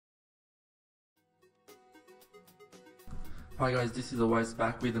Hi guys, this is Awais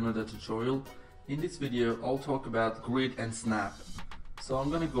back with another tutorial. In this video I'll talk about grid and snap. So I'm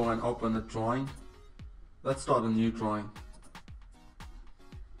gonna go and open a drawing. Let's start a new drawing.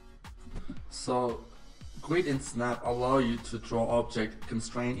 So grid and snap allow you to draw object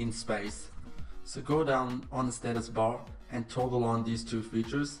constrained in space. So go down on the status bar and toggle on these two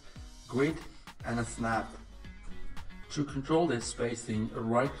features, grid and a snap. To control the spacing,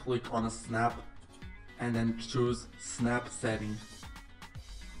 right click on a snap and then choose snap setting.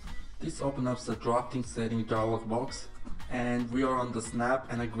 This opens up the drafting setting dialog box, and we are on the snap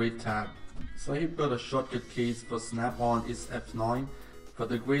and a grid tab. So you've got a shortcut keys for snap on is F9, for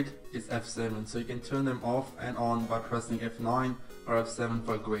the grid is F7, so you can turn them off and on by pressing F9 or F7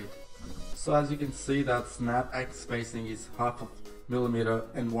 for grid. So as you can see that snap X spacing is 0.5 millimeter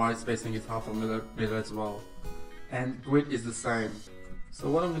and Y spacing is 0.5 millimeter as well, and grid is the same. So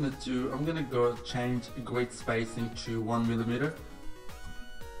what I'm gonna do, I'm gonna go change grid spacing to 1 millimeter.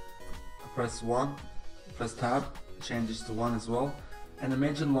 Press 1, press tab, change this to 1 as well, and the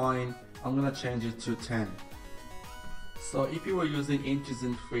major line I'm gonna change it to 10. So if you were using inches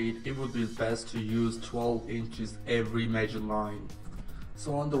and feet, it would be best to use 12 inches every major line.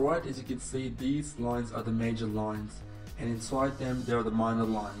 So on the right, as you can see, these lines are the major lines, and inside them there are the minor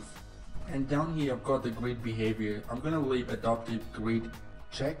lines. And down here I've got the grid behavior. I'm gonna leave adaptive grid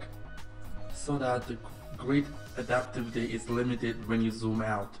check so that the grid adaptivity is limited when you zoom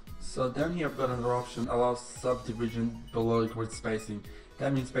out. So down here I've got another option, allows subdivision below grid spacing.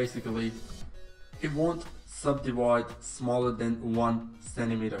 That means basically it won't subdivide smaller than 1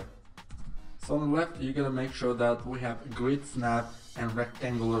 centimeter. So on the left you're gonna make sure that we have grid snap and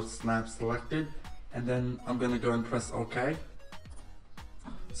rectangular snap selected, and then I'm gonna go and press OK.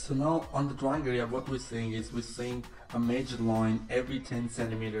 So now on the drawing area, what we're seeing is we're seeing a major line every 10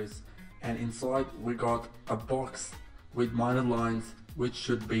 centimeters, and inside we got a box with minor lines which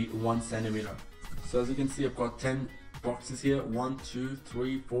should be 1 centimeter. So as you can see, I've got 10 boxes here, 1, 2,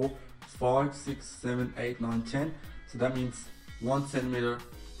 3, 4, 5, 6, 7, 8, 9, 10. So that means 1 centimeter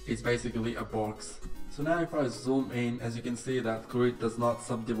is basically a box. So now if I zoom in, as you can see that grid does not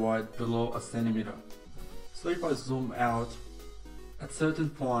subdivide below a centimeter. So if I zoom out, at certain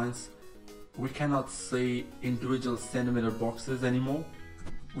points we cannot see individual centimeter boxes anymore.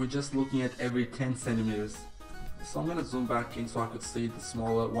 We're just looking at every 10 centimeters. So I'm gonna zoom back in so I could see the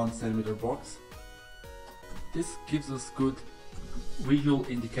smaller 1 centimeter box. This gives us good visual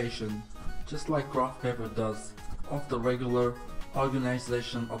indication, just like graph paper does, of the regular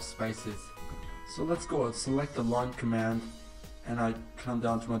organization of spaces. So let's go and select the line command, and I come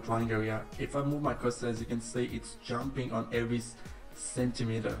down to my drawing area. If I move my cursor, as you can see, it's jumping on every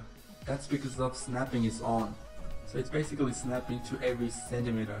centimeter. That's because of snapping is on. So it's basically snapping to every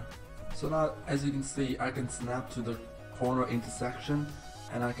centimeter. So now as you can see, I can snap to the corner intersection,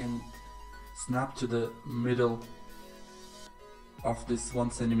 and I can snap to the middle of this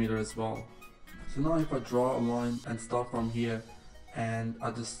 1 centimeter as well. So now if I draw a line and start from here, and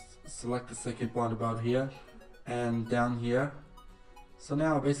I just select the second point about here and down here. So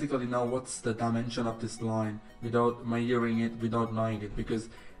now I basically know what's the dimension of this line without measuring it, without knowing it, because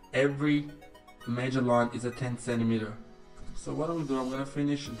every major line is a 10 centimeter. So what I'm going to do, I'm going to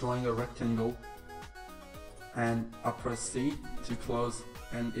finish drawing a rectangle, and I press C to close,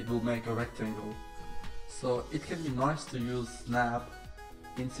 and it will make a rectangle. So it can be nice to use snap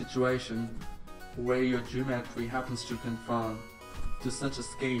in situation where your geometry happens to conform to such a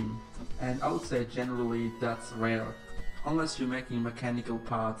scheme, and I would say generally that's rare, unless you're making mechanical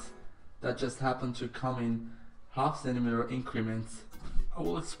parts that just happen to come in 0.5 centimeter increments. I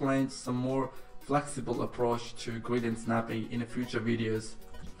will explain some more flexible approach to grid and snapping in future videos.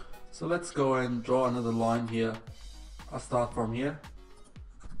 So let's go and draw another line here. I'll start from here,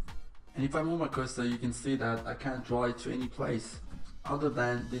 and if I move my cursor, you can see that I can't draw it to any place other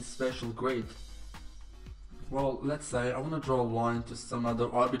than this special grid. Well, let's say I want to draw a line to some other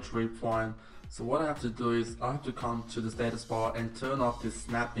arbitrary point. So what I have to do is I have to come to the status bar and turn off this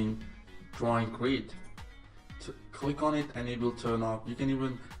snapping drawing grid. To click on it and it will turn off. You can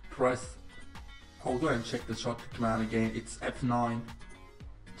even press, I'll go and check the shortcut command again, it's F9.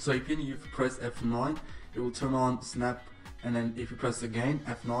 So if you press F9, it will turn on snap, and then if you press again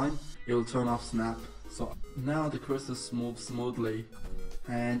F9, it will turn off snap. So now the cursor moves smoothly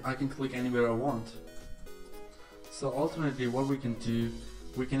and I can click anywhere I want. So alternately, what we can do,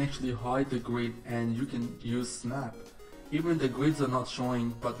 we can actually hide the grid and you can use snap. Even the grids are not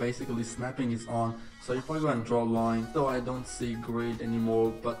showing, but basically snapping is on. So if I go and draw a line, though I don't see grid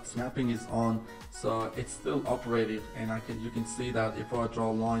anymore, but snapping is on, so it's still operative, and you can see that if I draw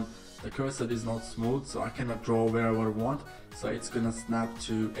a line the cursor is not smooth, so I cannot draw wherever I want, so it's gonna snap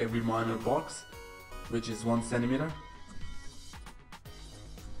to every minor box, which is 1 centimeter.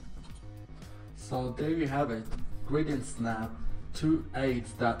 So there you have it, gradient snap, 2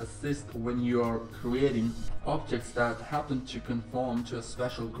 aids that assist when you're creating objects that happen to conform to a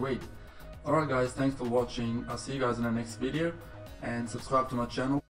special grid. Alright guys, thanks for watching. I'll see you guys in the next video, and subscribe to my channel.